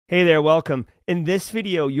Hey there, welcome. In this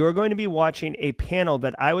video, you're going to be watching a panel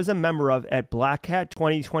that I was a member of at Black Hat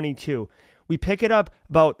 2022. We pick it up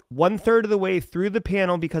about 1/3 of the way through the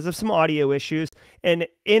panel because of some audio issues. And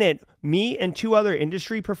in it, me and two other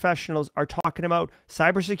industry professionals are talking about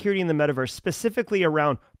cybersecurity in the metaverse, specifically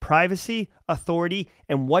around privacy, authority,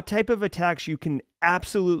 and what type of attacks you can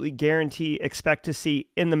absolutely guarantee expect to see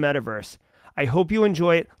in the metaverse. I hope you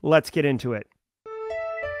enjoy it. Let's get into it.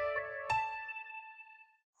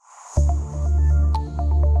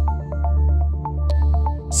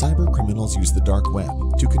 Cyber criminals use the dark web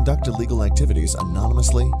to conduct illegal activities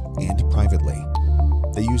anonymously and privately.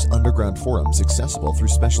 They use underground forums accessible through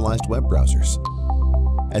specialized web browsers.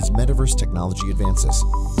 As metaverse technology advances,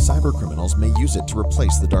 cyber criminals may use it to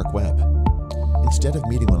replace the dark web. Instead of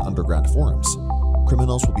meeting on underground forums,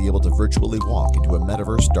 criminals will be able to virtually walk into a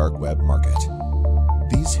metaverse dark web market.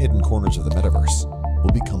 These hidden corners of the metaverse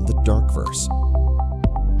will become the darkverse.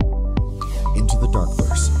 Into the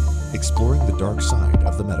darkverse, exploring the dark side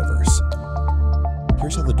of the metaverse.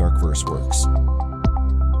 Here's how the darkverse works.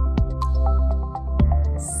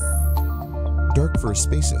 Darkverse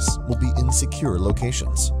spaces will be in secure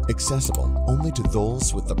locations, accessible only to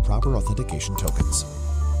those with the proper authentication tokens.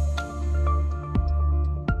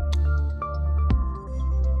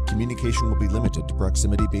 Communication will be limited to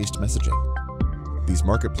proximity-based messaging. These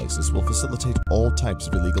marketplaces will facilitate all types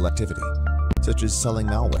of illegal activity, such as selling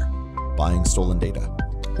malware, buying stolen data,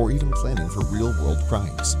 or even planning for real-world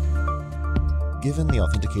crimes. Given the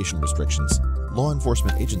authentication restrictions, law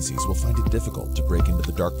enforcement agencies will find it difficult to break into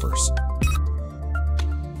the darkverse.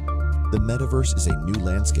 The metaverse is a new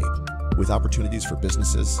landscape with opportunities for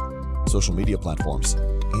businesses, social media platforms,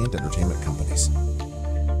 and entertainment companies.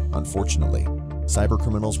 Unfortunately,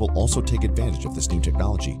 cybercriminals will also take advantage of this new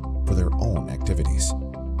technology for their own activities.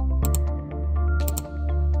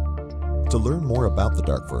 To learn more about the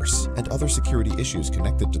darkverse and other security issues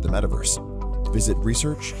connected to the metaverse, visit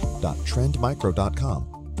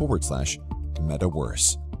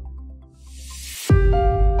research.trendmicro.com/metaverse.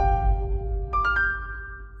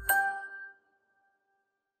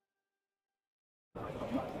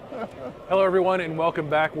 Hello everyone and welcome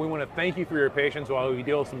back. We want to thank you for your patience while we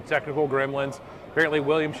deal with some technical gremlins. Apparently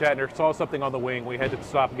William Shatner saw something on the wing. We had to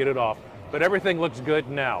stop and get it off. But everything looks good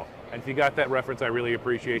now. And if you got that reference, I really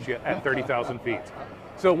appreciate you at 30,000 feet.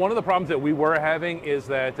 So one of the problems that we were having is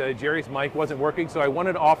that Gerry's mic wasn't working, so I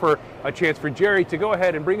wanted to offer a chance for Gerry to go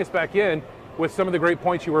ahead and bring us back in with some of the great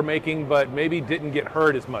points you were making, but maybe didn't get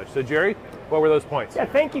heard as much. So Gerry, what were those points? Yeah,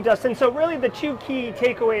 thank you, Dustin. So really the two key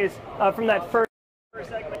takeaways from that first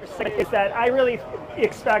segment is that I really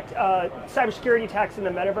expect cybersecurity attacks in the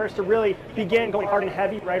metaverse to really begin going hard and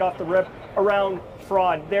heavy right off the rip around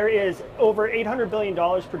fraud. There is over $800 billion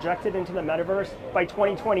projected into the metaverse by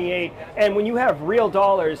 2028, and when you have real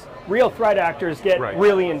dollars, real threat actors get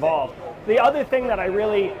really involved. The other thing that I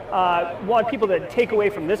really want people to take away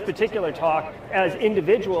from this particular talk as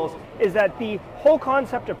individuals is that the whole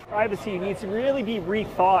concept of privacy needs to really be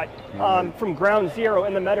rethought from ground zero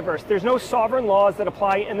in the metaverse. There's no sovereign laws that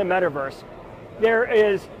apply in the metaverse. There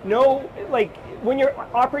is no, like, when you're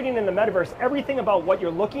operating in the metaverse, everything about what you're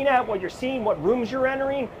looking at, what you're seeing, what rooms you're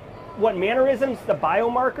entering, what mannerisms, the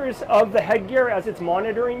biomarkers of the headgear as it's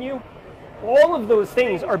monitoring you, all of those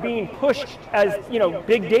things are being pushed as,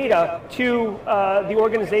 big data to the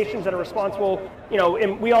organizations that are responsible,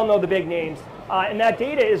 and we all know the big names. And that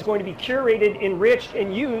data is going to be curated, enriched,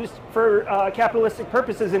 and used for capitalistic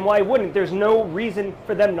purposes, and why wouldn't? There's no reason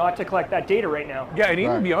for them not to collect that data right now. Yeah, and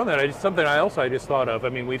even beyond that, something I just thought of. I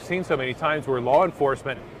mean, we've seen so many times where law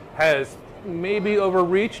enforcement has maybe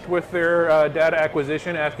overreached with their data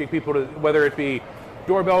acquisition, asking people to, whether it be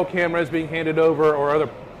doorbell cameras being handed over or other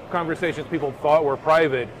conversations people thought were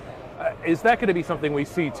private. Is that going to be something we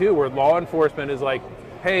see too, where law enforcement is like,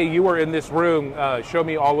 hey, you were in this room, show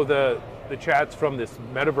me all of the chats from this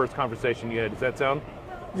metaverse conversation you had? Does that sound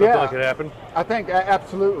something like it happened? I think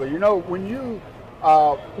absolutely. When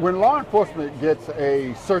law enforcement gets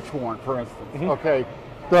a search warrant, for instance, okay,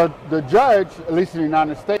 the judge, at least in the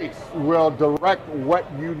United States, will direct what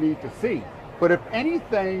you need to see. But if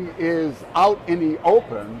anything is out in the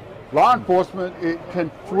open, law enforcement can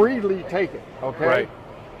freely take it, okay? Right.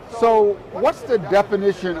 So what's the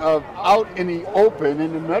definition of out in the open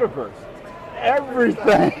in the metaverse?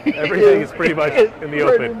 Everything. Everything is pretty much in the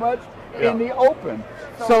open. Pretty much in the open.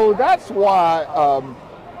 So that's why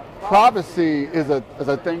privacy is a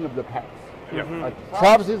thing of the past.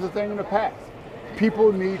 Privacy is a thing of the past.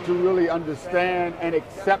 People need to really understand and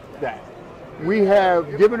accept that. We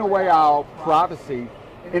have given away our privacy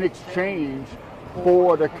in exchange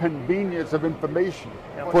for the convenience of information,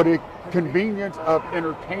 for the convenience of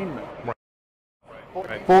entertainment,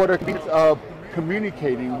 for the convenience of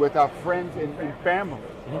communicating with our friends and family.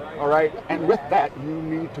 All right, and with that, you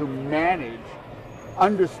need to manage,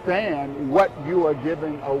 understand what you are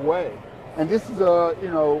giving away. And this is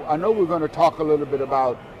I know we're going to talk a little bit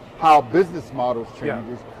about how business models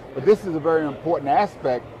changes, but this is a very important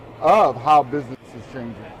aspect of how business is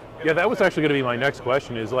changing. Yeah, that was actually going to be my next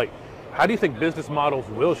question, is like, how do you think business models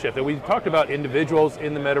will shift? And we've talked about individuals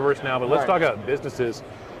in the metaverse now, but let's talk about businesses.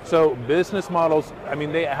 So business models, I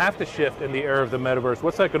mean, they have to shift in the era of the metaverse.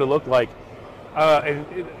 What's that going to look like?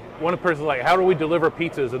 One person's like, how do we deliver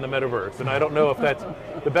pizzas in the metaverse? And I don't know if that's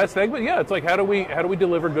the best thing, but yeah, it's like, how do we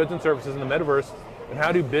deliver goods and services in the metaverse, and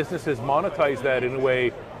how do businesses monetize that in a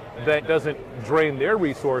way that doesn't drain their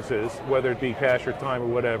resources, whether it be cash or time or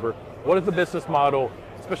whatever? What does the business model,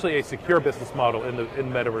 especially a secure business model, in the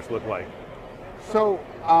metaverse look like? So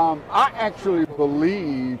I actually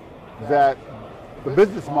believe that the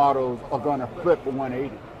business models are going to flip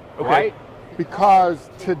 180, right? Because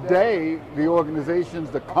today, the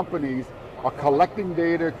organizations, the companies are collecting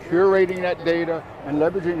data, curating that data, and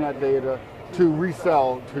leveraging that data to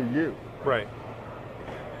resell to you. Right.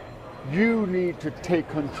 You need to take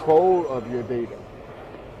control of your data.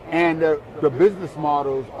 And the business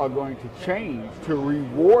models are going to change to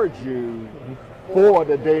reward you for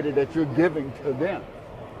the data that you're giving to them.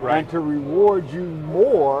 Right. And to reward you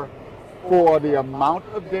more for the amount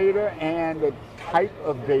of data and the type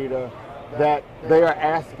of data that they are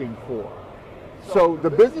asking for. So the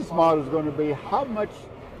business model is going to be, how much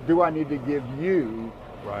do I need to give you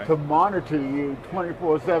to monitor you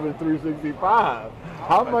 24/7, 365?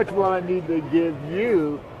 How much will I need to give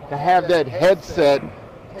you to have that headset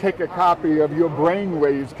take a copy of your brain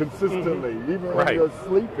waves consistently, even when you're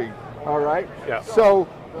sleeping? All right? Yeah. So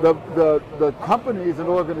the companies and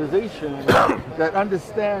organizations that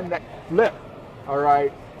understand that flip, all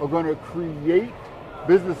right, are going to create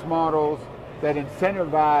business models that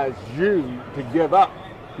incentivize you to give up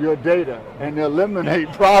your data and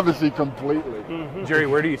eliminate privacy completely. Gerry,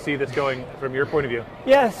 where do you see this going from your point of view?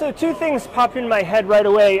 Yeah, so two things popped in my head right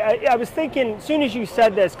away. I was thinking, as soon as you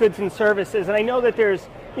said this, goods and services, and I know that there's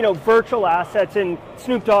virtual assets, and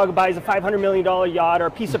Snoop Dogg buys a $500 million yacht or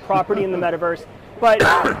a piece of property in the metaverse. But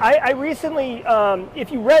I recently,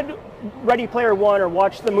 if you read Ready Player One or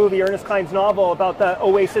watched the movie Ernest Cline's novel about the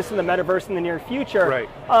oasis in the metaverse in the near future,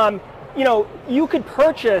 you could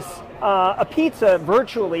purchase a pizza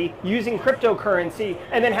virtually using cryptocurrency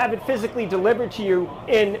and then have it physically delivered to you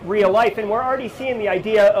in real life. And we're already seeing the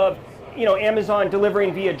idea of Amazon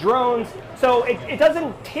delivering via drones. So it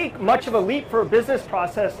doesn't take much of a leap for a business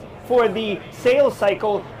process for the sales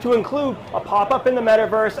cycle to include a pop-up in the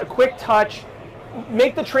metaverse, a quick touch,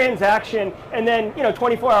 make the transaction, and then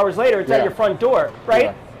 24 hours later it's at your front door,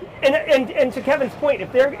 right? And to Kevin's point,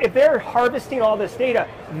 if they're harvesting all this data,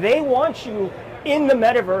 they want you in the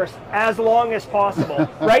metaverse as long as possible,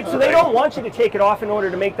 right? So they don't want you to take it off in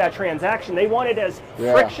order to make that transaction. They want it as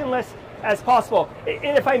frictionless as possible.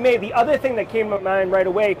 And if I may, the other thing that came to mind right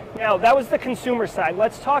away, now that was the consumer side.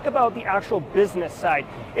 Let's talk about the actual business side.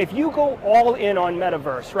 If you go all in on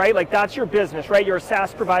Metaverse, right, like that's your business, right? You're a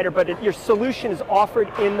SaaS provider, but your solution is offered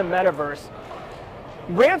in the Metaverse.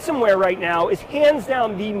 Ransomware right now is hands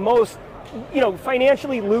down the most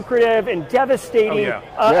financially lucrative and devastating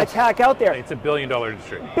attack out there. It's a $1 billion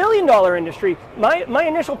industry. $1 billion industry. My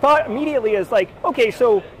initial thought immediately is like, okay,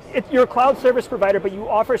 so you're a cloud service provider, but you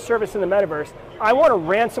offer service in the metaverse. I want to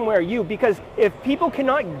ransomware you, because if people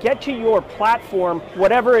cannot get to your platform,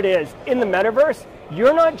 whatever it is, in the metaverse,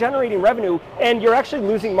 you're not generating revenue, and you're actually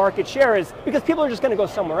losing market share, because people are just going to go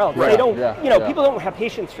somewhere else. They don't, people don't have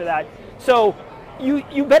patience for that. So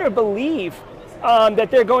you better believe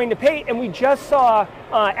that they're going to pay. And we just saw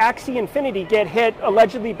Axie Infinity get hit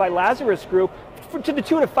allegedly by Lazarus Group to the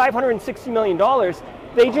tune of $560 million.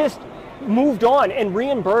 They just moved on and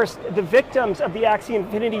reimbursed the victims of the Axie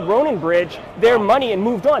Infinity Ronin Bridge their money and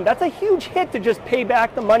moved on. That's a huge hit to just pay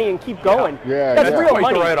back the money and keep going. That's real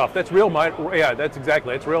money. The write-off. That's real money. Yeah, that's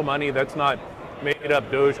exactly. It's real money. That's not made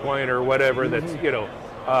up Dogecoin or whatever. That's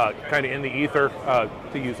kind of in the ether,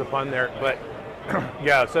 to use a pun there. But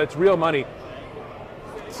yeah, so it's real money.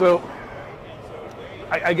 So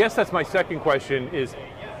I guess that's my second question is,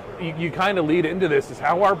 you kind of lead into this, is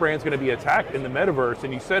how are brands going to be attacked in the metaverse?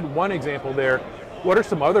 And you said one example there. What are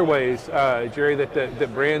some other ways, Gerry,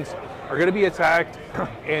 that brands are going to be attacked,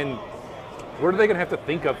 and what are they going to have to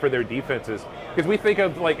think of for their defenses? Because we think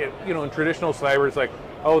of, like, in traditional cyber, it's like,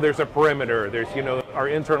 oh, there's a perimeter, there's our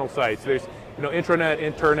internal sites, there's intranet,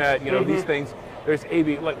 internet, these things. There's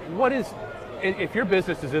AV. Like, what is if your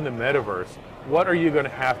business is in the metaverse, what are you going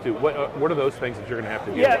to have to, what are those things that you're going to have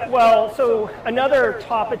to do? Yeah, well, so another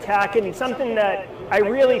top attack, and something that I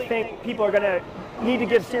really think people are going to need to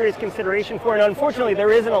give serious consideration for, and unfortunately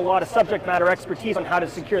there isn't a lot of subject matter expertise on how to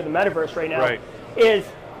secure the metaverse right now, is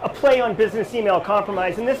a play on business email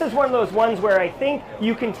compromise. And this is one of those ones where I think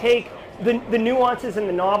you can take the nuances and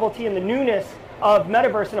the novelty and the newness of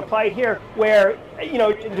metaverse and apply it here, where, you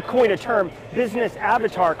know, to coin a term, business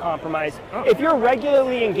avatar compromise. If you're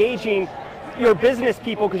regularly engaging your business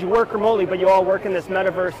people, because you work remotely, but you all work in this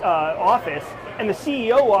metaverse office, and the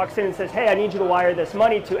CEO walks in and says, hey, I need you to wire this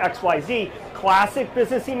money to XYZ, classic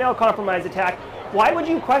business email compromise attack. Why would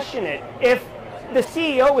you question it? If the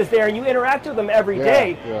CEO is there and you interact with them every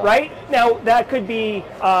day, right? Now, that could be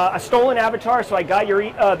a stolen avatar, so I got your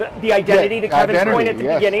the identity that Kevin's point at the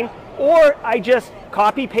beginning, or I just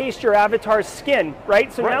copy paste your avatar's skin,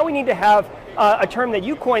 right? So now we need to have a term that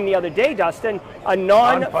you coined the other day, Dustin, a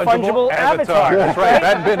non-fungible avatar. That's right,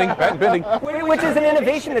 patent pending. Which is an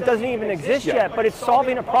innovation that doesn't even exist yet, but it's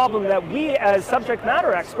solving a problem that we as subject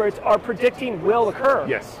matter experts are predicting will occur.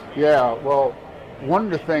 Yes. Yeah, well, one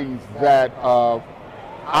of the things that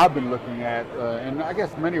I've been looking at, and I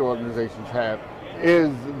guess many organizations have,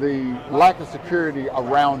 is the lack of security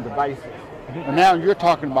around devices. And now you're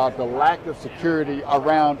talking about the lack of security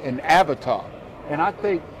around an avatar. And I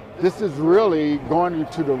think this is really going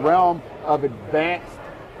into the realm of advanced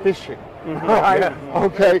phishing, right?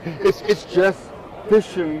 Okay, it's just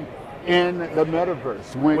phishing in the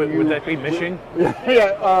metaverse. When would that be mishing?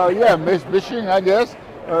 Mishing, I guess.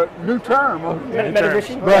 New term.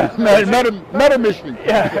 Meta-mishing? Meta-mishing.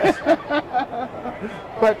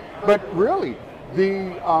 But really,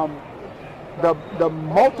 the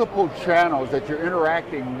multiple channels that you're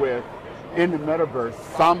interacting with in the metaverse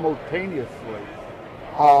simultaneously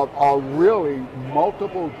are really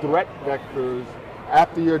multiple threat vectors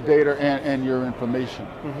after your data and your information.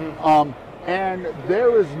 And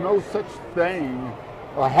there is no such thing,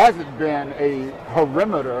 or hasn't been, a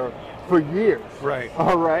perimeter for years. Right.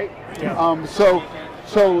 All right. Yeah. So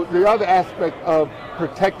the other aspect of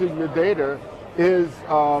protecting your data is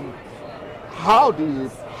how do you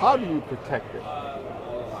protect it?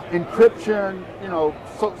 Encryption. You know,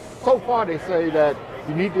 so far they say that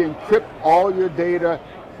you need to encrypt all your data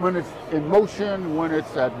when it's in motion, when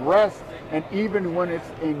it's at rest, and even when it's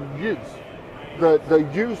in use. The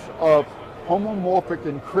use of homomorphic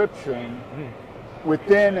encryption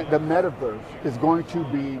within the metaverse is going to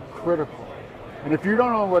be critical. And if you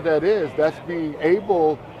don't know what that is, that's being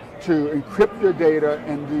able to encrypt your data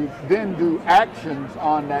and then do actions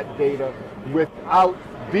on that data without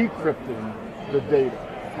decrypting the data.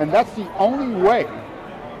 And that's the only way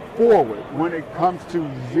forward when it comes to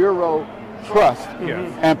zero trust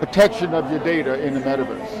and protection of your data in the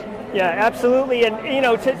metaverse. Yeah, absolutely. And you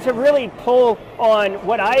know, to really pull on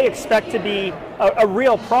what I expect to be a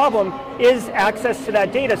real problem is access to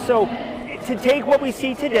that data. So to take what we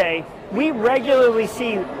see today, we regularly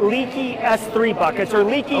see leaky S3 buckets or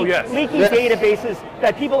leaky databases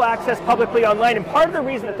that people access publicly online. And part of the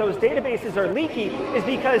reason that those databases are leaky is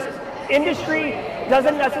because industry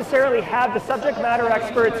doesn't necessarily have the subject matter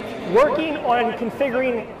experts working on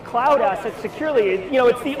configuring cloud assets securely. You know,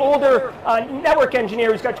 it's the older network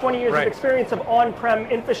engineer who's got 20 years of experience of on-prem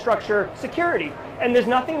infrastructure security. And there's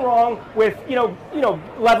nothing wrong with you know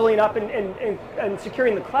leveling up and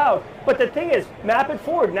securing the cloud. But the thing is, map it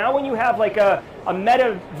forward. Now when you have like a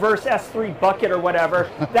Metaverse S3 bucket or whatever,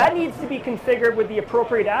 that needs to be configured with the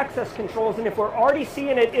appropriate access controls. And if we're already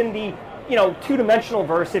seeing it in the two-dimensional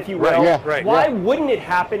verse, if you will, why wouldn't it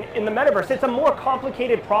happen in the metaverse? It's a more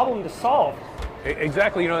complicated problem to solve.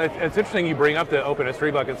 Exactly. You know, it's interesting you bring up the open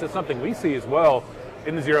S3 buckets. It's something we see as well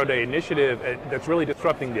in the zero-day initiative that's really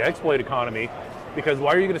disrupting the exploit economy, because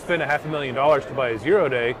why are you going to spend $500,000 to buy a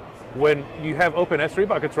zero-day when you have open S3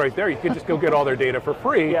 buckets right there? You could just go get all their data for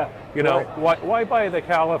free. You know, why buy the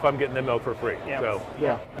cow if I'm getting the milk for free? So,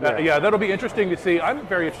 that'll be interesting to see. I'm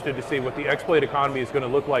very interested to see what the exploit economy is going to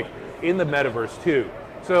look like in the metaverse too.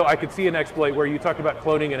 So I could see an exploit where you talked about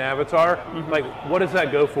cloning an avatar. Like, what does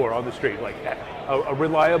that go for on the street? Like a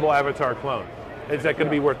reliable avatar clone. Is that going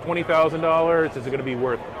to be worth $20,000? Is it going to be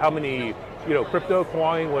worth how many, crypto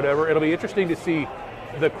coin, whatever? It'll be interesting to see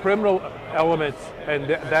the criminal elements and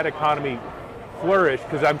that economy flourish,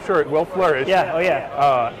 because I'm sure it will flourish.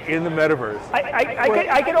 In the metaverse.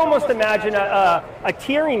 I could almost imagine a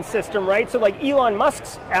tiering system, right? So like Elon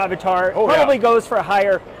Musk's avatar probably goes for a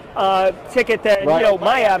higher ticket than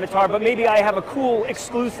my avatar, but maybe I have a cool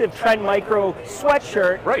exclusive Trend Micro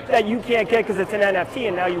sweatshirt that you can't get because it's an NFT,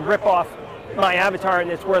 and now you rip off my avatar and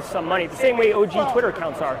it's worth some money. The same way OG Twitter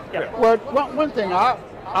accounts are. Yeah. Well, one thing I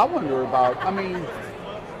wonder about, I mean,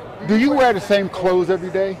 do you wear the same clothes every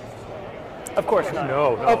day? Of course not.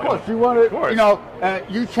 No. Of course, you want to, you know,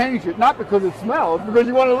 you change it, not because it smells, because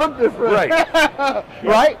you want to look different. Right.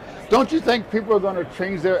 Right? Don't you think people are going to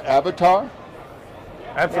change their avatar?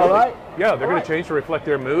 Absolutely. All right? Yeah, they're going to change to reflect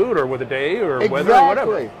their mood or with the day or Exactly. weather or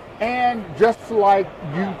whatever. And just like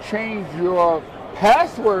you change your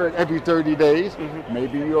password every 30 days,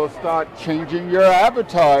 maybe you'll start changing your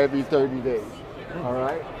avatar every 30 days. All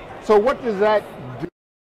right? So what does that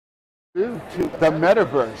do to the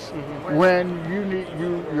metaverse when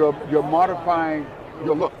you're modifying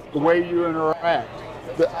your look, the way you interact?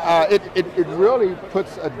 It really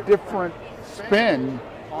puts a different spin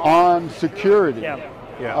on security.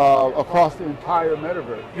 Across the entire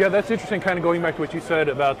metaverse. Yeah, that's interesting, kind of going back to what you said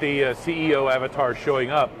about the CEO avatar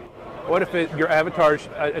showing up. What if an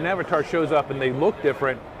avatar shows up and they look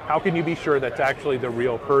different? How can you be sure that's actually the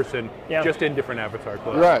real person, just in different avatar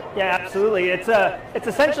clothes? Right. Yeah, absolutely. It's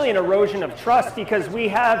essentially an erosion of trust, because we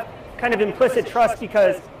have kind of implicit trust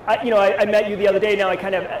because I met you the other day. Now I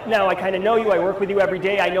kind of know you. I work with you every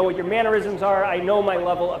day. I know what your mannerisms are. I know my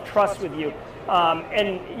level of trust with you.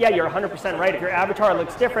 And yeah, you're 100% right. If your avatar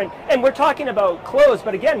looks different, and we're talking about clothes,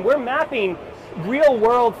 but again, we're mapping real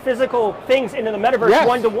world physical things into the metaverse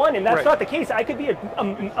one-to-one, and that's not the case. I could be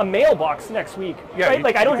a mailbox next week, right?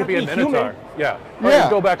 Like I don't have to be human. Yeah. Or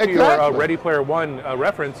go back to your Ready Player One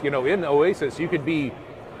reference. In Oasis, you could be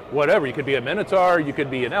whatever. You could be a minotaur, you could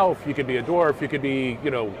be an elf, you could be a dwarf, you could be,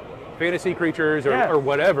 fantasy creatures or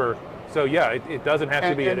whatever. So yeah, it doesn't have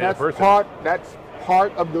to be a person. That's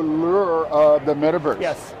part of the lure of the metaverse.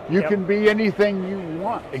 Yes. You can be anything you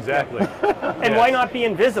want. Exactly. And why not be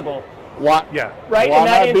invisible? Why? Yeah. Right? Why and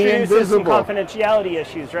that not be introduces some invisible? Confidentiality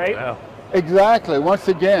issues, right? Yeah. Exactly. Once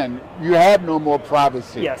again, you have no more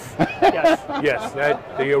privacy. Yes. Yes. Yes.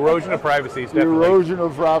 The erosion of privacy is definitely erosion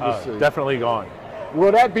of privacy. Definitely gone.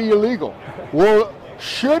 Will that be illegal? Well,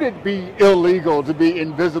 should it be illegal to be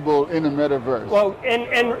invisible in the metaverse? Well,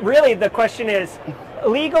 and really the question is,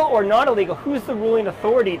 illegal or not illegal, who's the ruling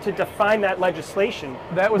authority to define that legislation?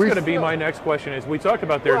 That was going to be my next question. Is we talked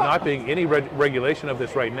about there not being any regulation of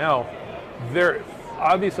this right now. There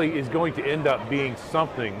obviously is going to end up being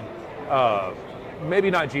something, maybe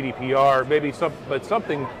not GDPR, but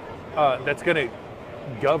something that's going to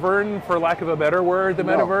govern, for lack of a better word, the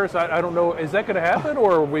metaverse. I don't know. Is that going to happen,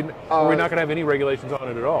 or are we not going to have any regulations on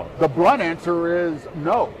it at all? The blunt answer is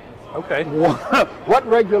no. Okay.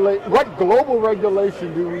 What global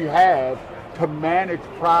regulation do we have to manage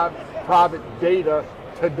private data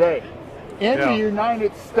today? In the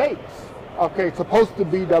United States, it's supposed to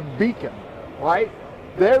be the beacon, right?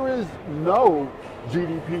 There is no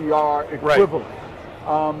GDPR equivalent.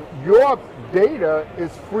 Your data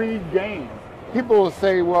is free game. People will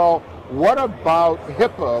say, well, what about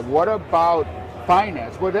HIPAA? What about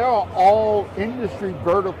finance? Well, there are all industry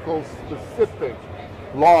vertical specific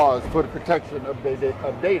laws for the protection of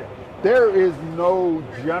data. There is no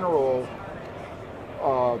general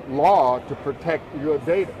law to protect your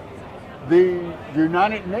data. The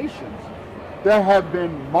United Nations, there have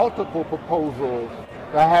been multiple proposals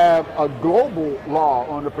to have a global law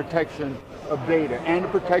on the protection of data and the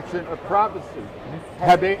protection of privacy.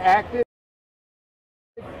 Have they acted?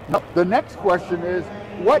 No. The next question is,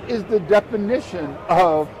 what is the definition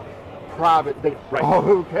of private data? Right.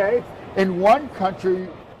 Okay. In one country,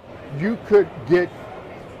 you could get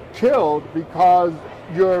killed because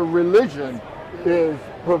your religion is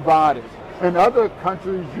provided. In other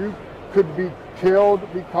countries, you could be killed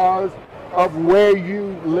because of where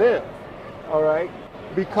you live. All right?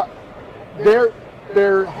 Because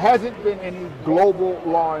there hasn't been any global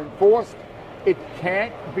law enforced. It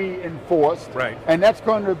can't be enforced. Right. And that's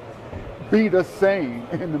going to be the same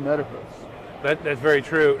in the metaverse. That's very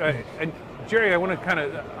true. And Gerry, I want to kind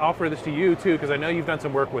of offer this to you too, because I know you've done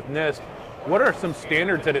some work with NIST. What are some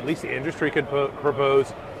standards that at least the industry could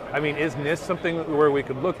propose? I mean, is NIST something where we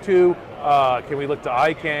could look to? Can we look to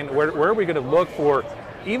ICANN? Where are we going to look for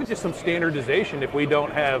even just some standardization if we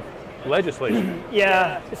don't have legislation?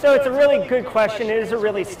 Yeah, so it's a really good question. It is a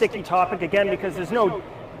really sticky topic, again, because there's no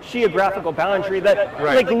geographical boundary. That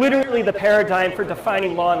like literally the paradigm for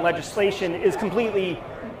defining law and legislation is completely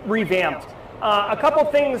revamped. A couple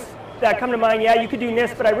things that come to mind, you could do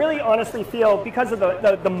NIST, but I really honestly feel because of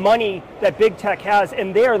the money that big tech has,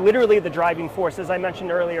 and they are literally the driving force, as I mentioned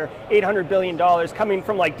earlier, $800 billion coming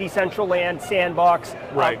from like Decentraland, Sandbox,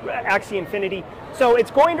 Axie Infinity. So it's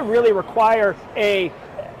going to really require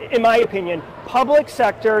in my opinion, public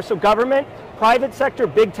sector, so government, private sector,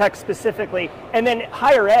 big tech specifically, and then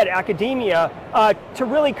higher ed, academia, to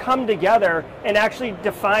really come together and actually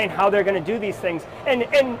define how they're going to do these things. And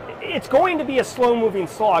it's going to be a slow-moving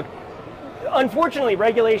slog. Unfortunately,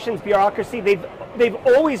 regulations, bureaucracy, they've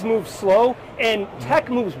always moved slow, and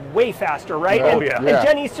tech moves way faster, right? Oh, and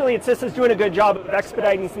Jen Easterly at CISA is doing a good job of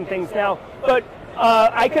expediting some things now, but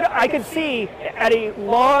I could see at a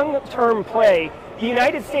long-term play, the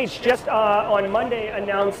United States just on Monday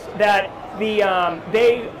announced that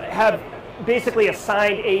they have basically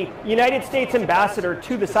assigned a United States ambassador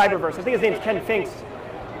to the Cyberverse. I think his name is Ken Finks.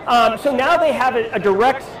 So now they have a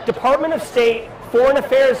direct Department of State foreign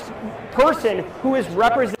affairs person who is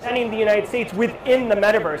representing the United States within the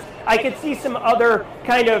metaverse. I could see some other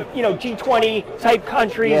kind of G20 type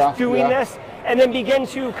countries doing this, and then begin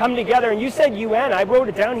to come together. And you said UN, I wrote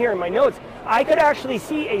it down here in my notes. I could actually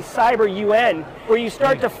see a cyber UN where you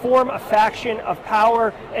start to form a faction of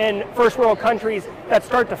power in first world countries that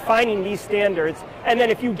start defining these standards. And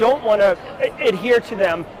then if you don't want to adhere to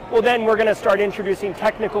them, well then we're going to start introducing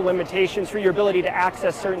technical limitations for your ability to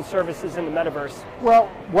access certain services in the metaverse. Well,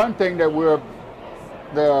 one thing that we're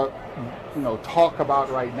talk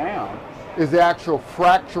about right now is the actual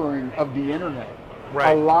fracturing of the internet.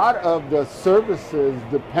 Right. A lot of the services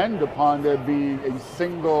depend upon there being a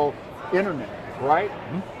single internet, right?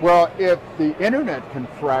 Mm-hmm. Well, if the internet can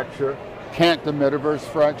fracture, can't the metaverse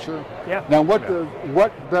fracture? Yeah. Now, what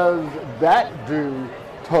does that do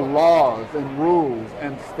to laws and rules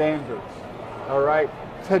and standards? All right.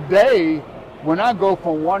 Today, when I go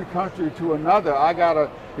from one country to another, I gotta,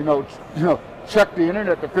 check the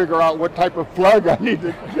internet to figure out what type of plug I need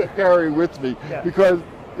to carry with me, because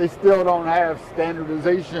they still don't have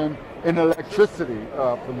standardization in electricity,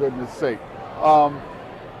 for goodness sake.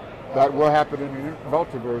 That will happen in the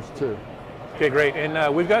multiverse too. Okay, great.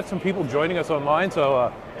 And we've got some people joining us online,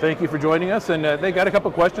 so thank you for joining us. And they got a couple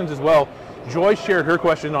questions as well. Joy shared her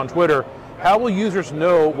question on Twitter. How will users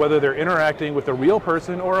know whether they're interacting with a real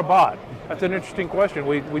person or a bot? That's an interesting question.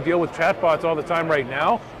 We deal with chatbots all the time right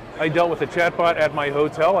now. I dealt with a chatbot at my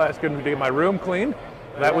hotel asking me to get my room cleaned.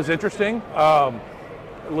 That was interesting. A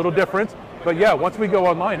little different. But yeah, once we go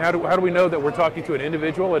online, how do we know that we're talking to an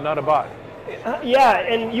individual and not a bot? Yeah,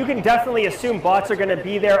 and you can definitely assume bots are going to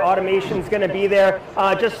be there, automation's going to be there,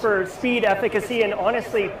 just for speed, efficacy, and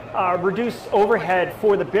honestly, reduce overhead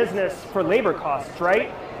for the business for labor costs,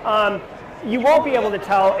 right? You won't be able to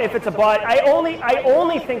tell if it's a bot. I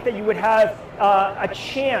only think that you would have a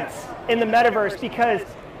chance in the metaverse because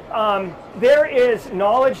there is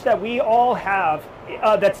knowledge that we all have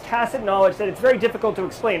that's tacit knowledge that it's very difficult to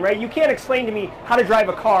explain, right? You can't explain to me how to drive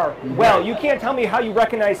a car well. You can't tell me how you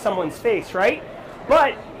recognize someone's face, right?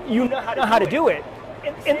 But you know how to do it.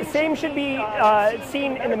 And the same should be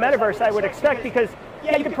seen in the metaverse, I would expect, because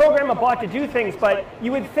yeah, you can program a bot to do things, but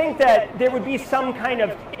you would think that there would be some kind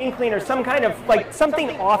of inkling or some kind of something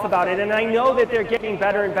off about it. And I know that they're getting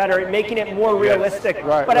better and better at making it more realistic.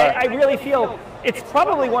 Right, but I really feel it's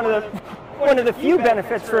probably one of the few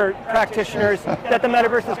benefits for practitioners that the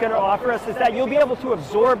metaverse is going to offer us is that you'll be able to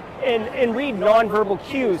absorb and read nonverbal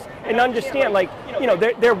cues and understand,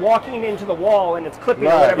 they're walking into the wall and it's clipping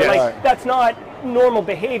or whatever. That's not normal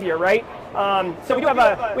behavior, right? So we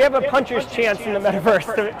have a puncher's chance in the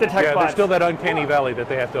metaverse to detect bots. There's still that uncanny valley that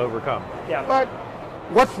they have to overcome. Yeah. But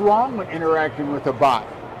what's wrong with interacting with a bot?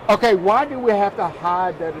 Okay, why do we have to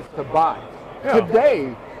hide that it's a bot? Yeah.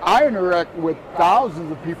 Today, I interact with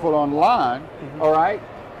thousands of people online, all right,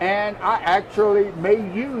 and I actually may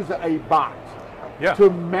use a bot to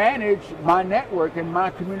manage my network and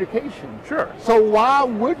my communication. Sure. So why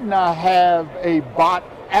wouldn't I have a bot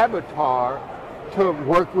avatar to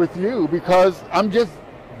work with you? Because I'm just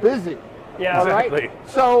busy. Yeah, all exactly. Right?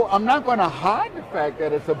 So I'm not going to hide the fact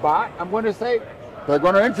that it's a bot. I'm going to say they're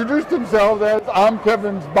going to introduce themselves as I'm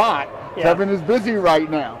Kevin's bot. Yeah. Kevin is busy right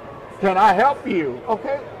now. Can I help you?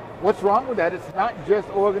 Okay. What's wrong with that? It's not just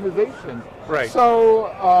organizations. Right. So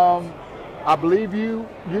I believe you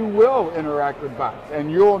will interact with bots,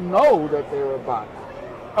 and you'll know that they're a bot.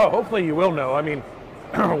 Oh, hopefully you will know. I mean,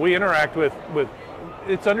 we interact with.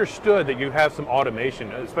 It's understood that you have some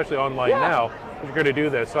automation, especially online now, if you're going to do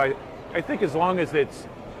this. So I think as long as it's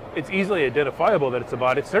easily identifiable that it's a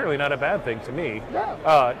bot, it's certainly not a bad thing to me.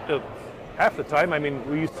 Yeah. Half the time, I mean,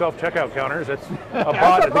 we use self-checkout counters. That's a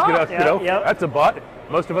bot. That's a bot.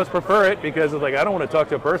 Most of us prefer it because it's I don't want to talk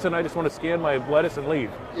to a person. I just want to scan my lettuce and leave.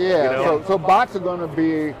 Yeah. So bots are going to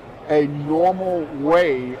be a normal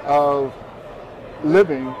way of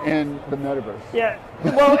living in the metaverse. Yeah,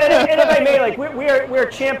 well, and if I may, like we're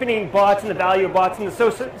championing bots and the value of bots and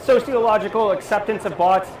the sociological acceptance of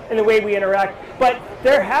bots and the way we interact. But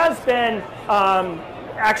there has been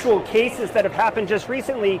actual cases that have happened just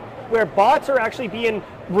recently where bots are actually being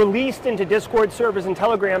released into Discord servers and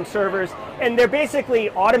Telegram servers, and they're basically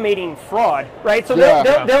automating fraud, right? So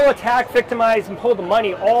they'll attack, victimize, and pull the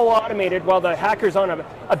money, all automated, while the hacker's on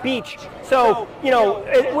a beach. So, you know,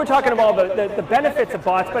 we're talking about the benefits of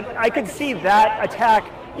bots, but I could see that attack,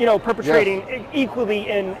 you know, perpetrating equally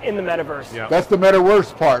in the metaverse. Yeah. That's the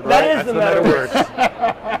metaverse part, right? That is the metaverse.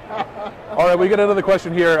 All right, we got another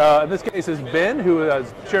question here. In this case is Ben, who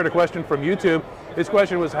has shared a question from YouTube. His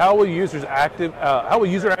question was, how will user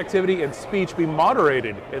activity and speech be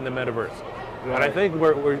moderated in the metaverse? Right. And I think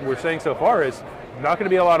what we're saying so far is not going to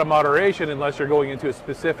be a lot of moderation unless you're going into a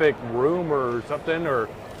specific room or something, or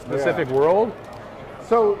specific world.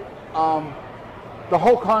 So the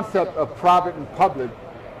whole concept of private and public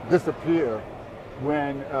disappear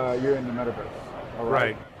when you're in the metaverse. All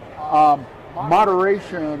right.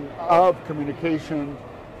 Moderation of communication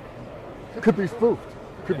could be spoofed,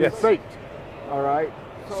 could be faked. All right.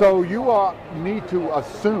 So you need to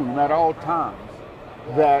assume at all times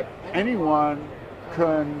that anyone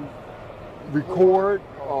can record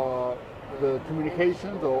the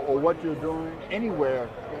communications or what you're doing anywhere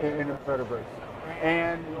in the metaverse,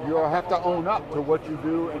 and you'll have to own up to what you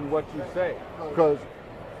do and what you say, because,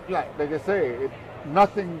 like I say,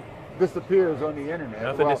 nothing disappears on the internet.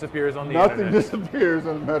 Nothing disappears on the internet. Nothing disappears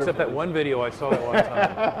on the metaverse. Except that one video I saw that one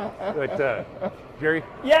time. But, Gerry?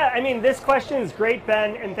 Yeah, I mean, this question is great,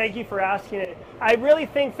 Ben, and thank you for asking it. I really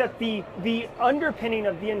think that the underpinning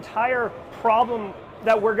of the entire problem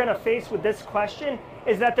that we're going to face with this question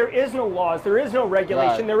is that there is no laws, there is no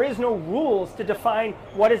regulation, there is no rules to define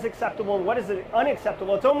what is acceptable and what is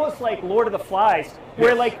unacceptable. It's almost like Lord of the Flies,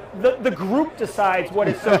 where like the group decides what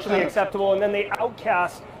is socially acceptable, and then they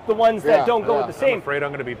outcast the ones that don't go with the same. I'm afraid I'm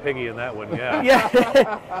going to be piggy in that one. Yeah.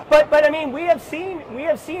 Yeah. but I mean, we have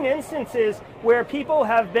seen instances where people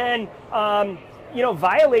have been you know,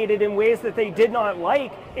 violated in ways that they did not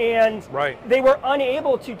like, and they were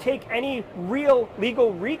unable to take any real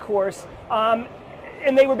legal recourse,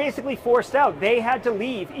 and they were basically forced out. They had to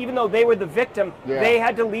leave, even though they were the victim. They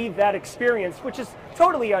had to leave that experience, which is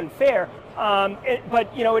totally unfair.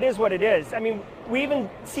 But you know, it is what it is. I mean, we even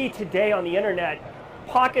see today on the internet,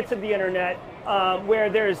 pockets of the internet where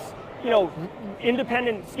there's, you know,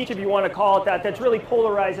 independent speech, if you want to call it that, that's really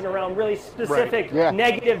polarizing around really specific,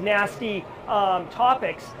 negative, nasty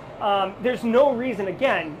topics. There's no reason,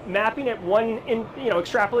 again, mapping it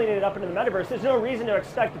extrapolating it up into the metaverse, there's no reason to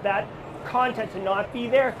expect that content to not be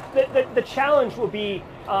there. The challenge will be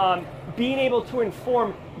being able to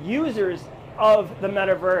inform users of the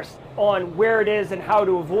metaverse on where it is and how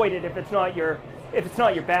to avoid it if it's not your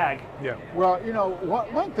bag. Yeah. Well, you know,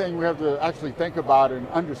 one thing we have to actually think about and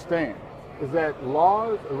understand is that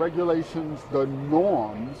laws, regulations, the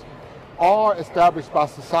norms are established by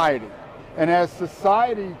society. And as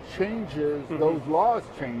society changes, those laws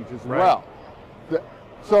change as well.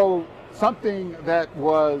 So something that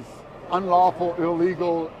was unlawful,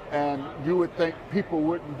 illegal, and you would think people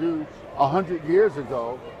wouldn't do 100 years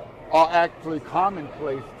ago are actually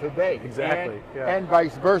commonplace today. Exactly. And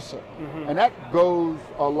vice versa. And that goes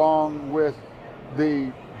along with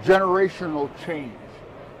the generational change.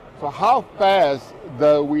 So how fast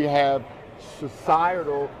do we have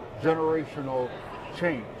societal generational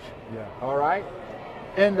change? All right?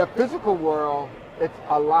 In the physical world, it's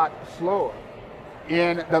a lot slower.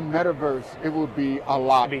 In the metaverse, it will be a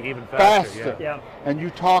lot even faster. And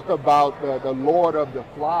you talk about the Lord of the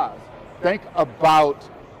Flies. Think about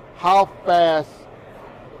how fast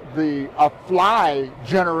a fly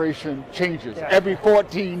generation changes every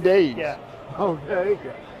 14 days. Okay.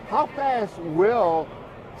 How fast will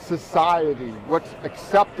society, what's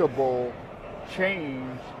acceptable,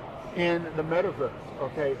 change in the metaverse?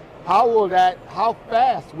 Okay. How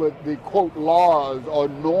fast would the quote laws or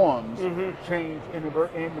norms change in the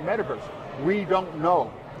metaverse? We don't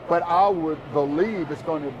know, but I would believe it's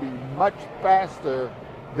going to be much faster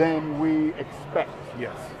than we expect.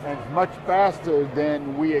 Yes. And much faster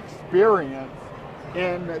than we experience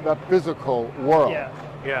in the physical world.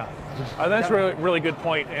 Yeah. That's a really good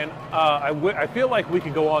point. And I feel like we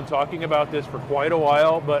could go on talking about this for quite a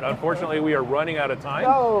while, but unfortunately we are running out of time.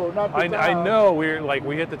 No, not the time. I know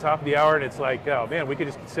we hit the top of the hour, and it's like, oh man, we could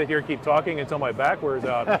just sit here and keep talking until my back wears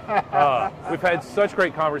out. We've had such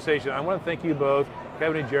great conversation. I want to thank you both,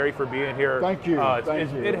 Kevin and Gerry, for being here. Thank you.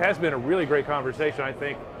 It has been a really great conversation. I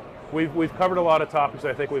think we've covered a lot of topics.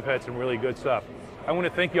 I think we've had some really good stuff. I want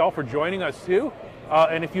to thank you all for joining us too.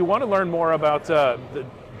 And if you want to learn more about the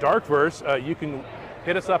Darkverse, you can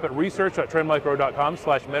hit us up at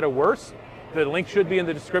research.trendmicro.com/metaverse. The link should be in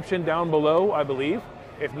the description down below, I believe.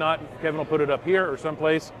 If not, Kevin will put it up here or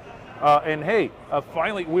someplace. And hey,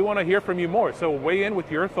 finally, we want to hear from you more. So weigh in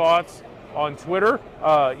with your thoughts on Twitter.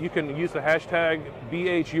 You can use the hashtag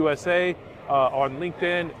BHUSA on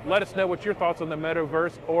LinkedIn. Let us know what your thoughts on the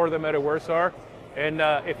Metaverse or the Metaverse are. And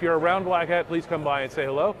if you're around Black Hat, please come by and say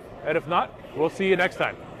hello. And if not, we'll see you next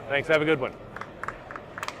time. Thanks. Have a good one.